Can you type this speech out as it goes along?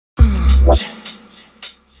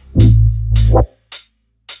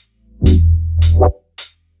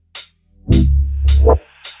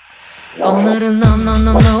오늘은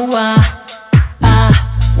너와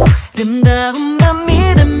아름다운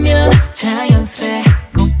밤이 되면 자연스레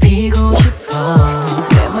꽃피고 싶어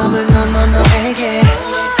내 맘을 너에게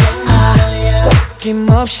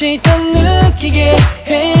아낌없이 더 느끼게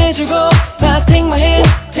해주고 나 take my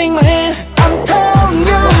hand I'm telling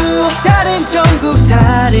you 다른 전국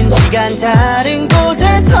다른 시간 다른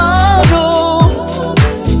곳에서도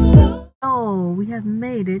Oh, we have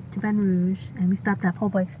made it to Baton Rouge and we stopped at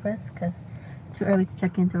Pobo Express because it's too early to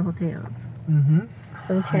check into our hotels. An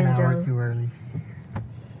hour too early.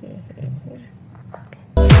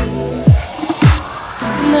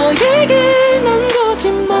 너에게 난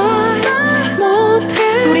거짓말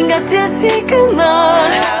못해 우린 같은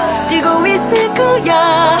그날 뛰고 있을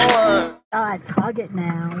거야 Oh, at Target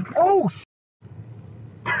now. Oh!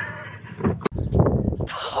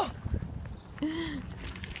 Stop!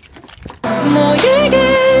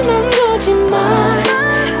 너에게 난 거짓말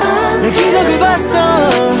내 기적을 봤어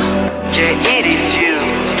Yeah, it is you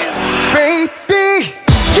Baby,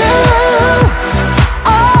 you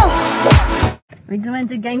oh We just went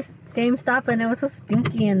to GameStop and it was so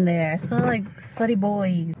stinky in there. It smelled like sweaty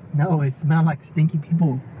boys. No, it smelled like stinky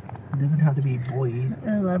people. It doesn't have to be boys.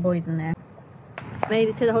 There's a lot of boys in there. Made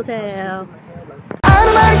it to the hotel.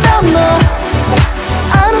 아무 말이 더 너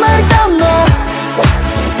아무 말이 더 너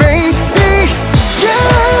Baby, you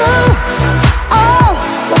oh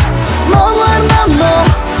너무 아름다운 너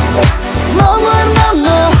너무 아름다운 너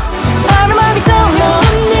아무 말이 더 너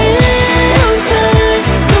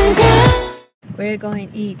We're going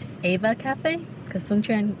to eat Ava Cafe because Fung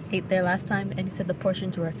Tran ate there last time and he said the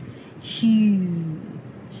portions were huge.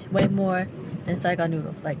 Way more than Saigon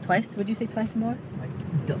noodles. Like twice, would you say twice more? Like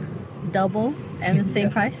double. Double and the same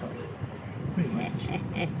price? Pretty much.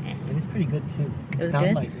 And it's pretty good too. It was not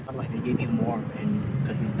good? like, it's not like they gave you more and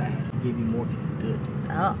because it's bad. They gave you more because it's good.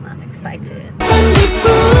 Oh, I'm excited.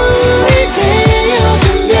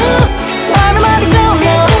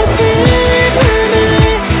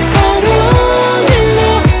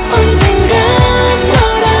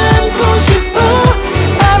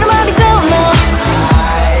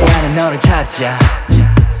 너를 찾자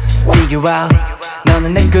Figure out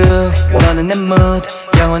너는 내 끝 너는 내 mood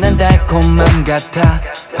영원한 달콤함 같아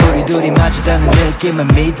우리 둘이 마주다는 느낌을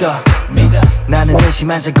믿어 나는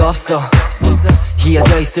의심한 적 없어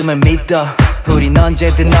이어져 있음을 믿어 우린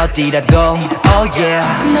언제든 어디라도 Oh yeah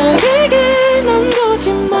너에게 난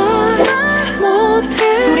거짓말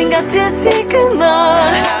못해 우린 같은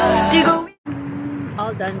그날 뛰고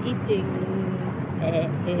All done eating.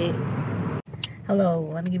 Hello,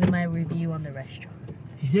 let me give you my review on the restaurant.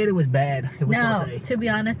 She said it was bad. It was saute. To be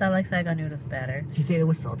honest, I like Saigon noodles better. She said it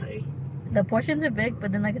was saute. The portions are big,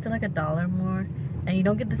 but then like it's like $1 more. And you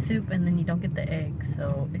don't get the soup and then you don't get the egg.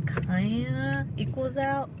 So it kinda equals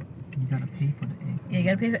out. You gotta pay for the egg. Yeah, you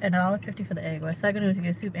gotta pay $1.50 for the egg. Whereas Saigon noodles, you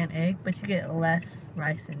get soup and egg, but you get less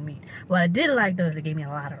rice and meat. What I did like though is they gave me a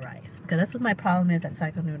lot of rice. Because that's what my problem is at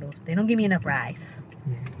Saigon noodles. They don't give me enough rice.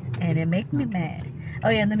 Yeah, And it makes me mad. Oh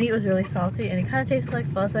yeah, and the meat was really salty and it kind of tastes like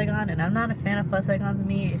pho Saigon, and I'm not a fan of pho Saigon's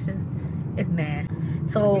meat. It's just, it's mad.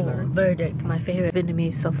 So, verdict, my favorite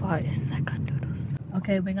Vietnamese so far is Saigon noodles.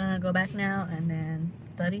 Okay, we're gonna go back now and then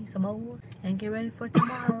study some more and get ready for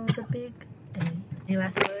tomorrow, the big day. Any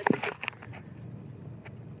last words?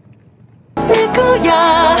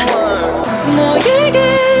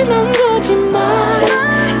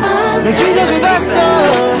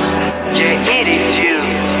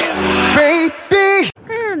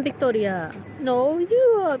 I'm Victoria. No,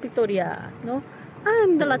 you are Victoria. No,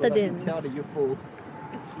 I'm the Latadin. Tell that you're full.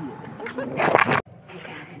 I can see it.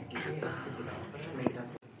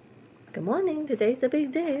 Good morning. Today's the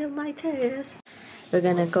big day of my test. We're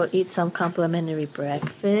gonna go eat some complimentary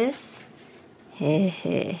breakfast.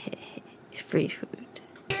 Free food.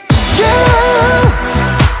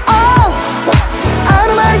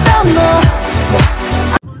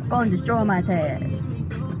 Go and destroy my test.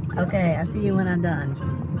 Okay, I'll see you when I'm done.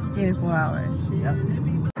 See you in 4 hours. Yep.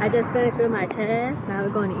 I just finished with my test. Now we're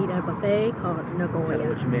going to eat at a buffet called Nagoya. Tell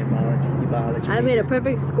what you meant biology. Biology. I made a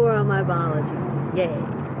perfect score on my biology. Yay.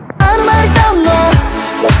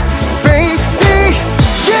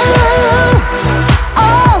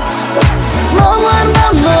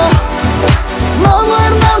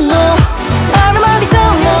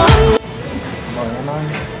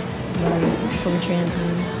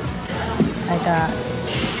 I got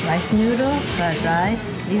rice noodle, fried rice.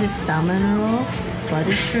 These are salmon roll,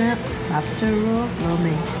 butter shrimp, lobster roll, lo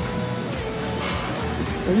mein.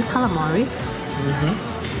 Is this calamari?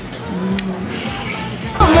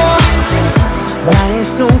 나의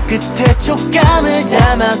손끝에 촉감을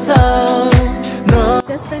담아서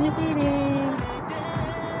Just finished eating.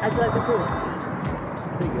 How'd you like the food?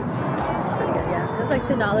 Pretty good. Pretty good, yeah. It was like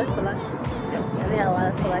 $2 for lunch. And they had a lot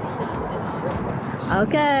of selection.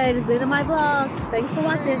 Okay, this has been my vlog. Thanks for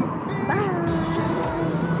watching.